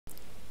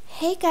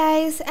Hey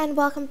guys, and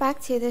welcome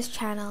back to this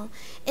channel.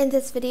 In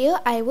this video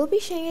I will be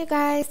showing you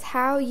guys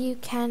how you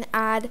can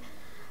add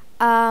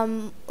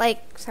use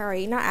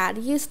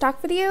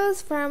stock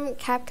videos from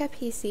CapCut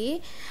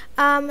PC.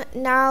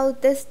 Now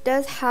this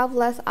does have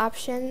less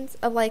options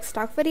of like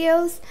stock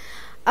videos,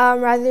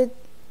 I'm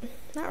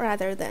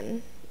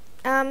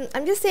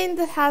just saying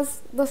this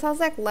has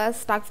like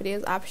less stock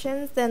videos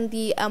options than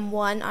the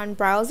one on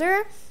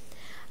browser,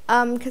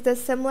 because it's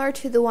similar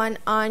to the one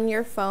on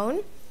your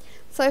phone.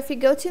 So if you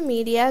go to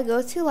media,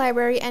 go to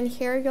library, and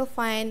here you'll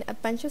find a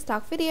bunch of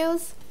stock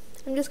videos.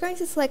 I'm just going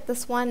to select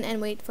this one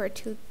and wait for it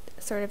to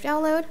sort of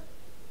download.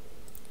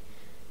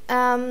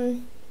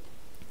 And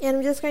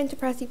I'm just going to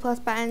press the plus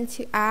button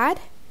to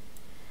add.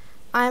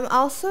 I'm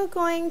also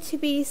going to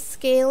be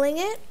scaling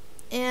it,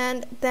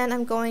 and then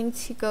I'm going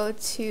to go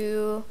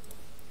to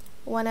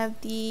one of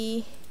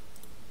the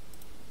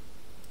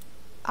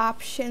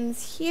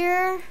options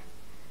here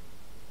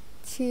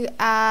to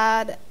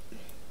add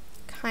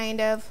kind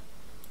of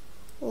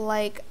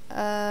like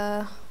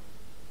a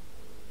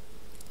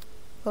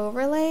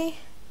overlay.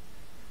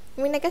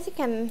 I mean, I guess you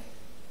can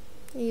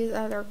use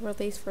other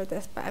overlays for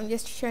this, but I'm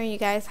just showing you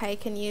guys how you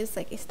can use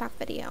like a stock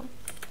video.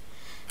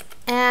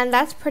 And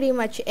that's pretty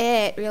much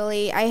it,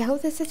 really. I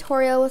hope this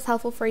tutorial was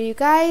helpful for you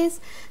guys.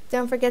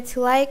 Don't forget to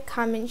like,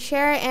 comment,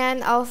 share,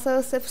 and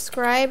also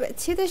subscribe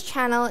to this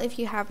channel if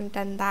you haven't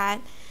done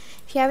that.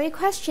 If you have any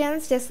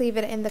questions, just leave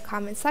it in the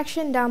comment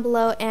section down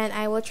below, and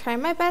I will try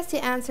my best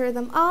to answer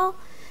them all.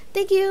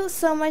 Thank you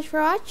so much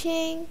for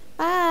watching.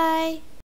 Bye!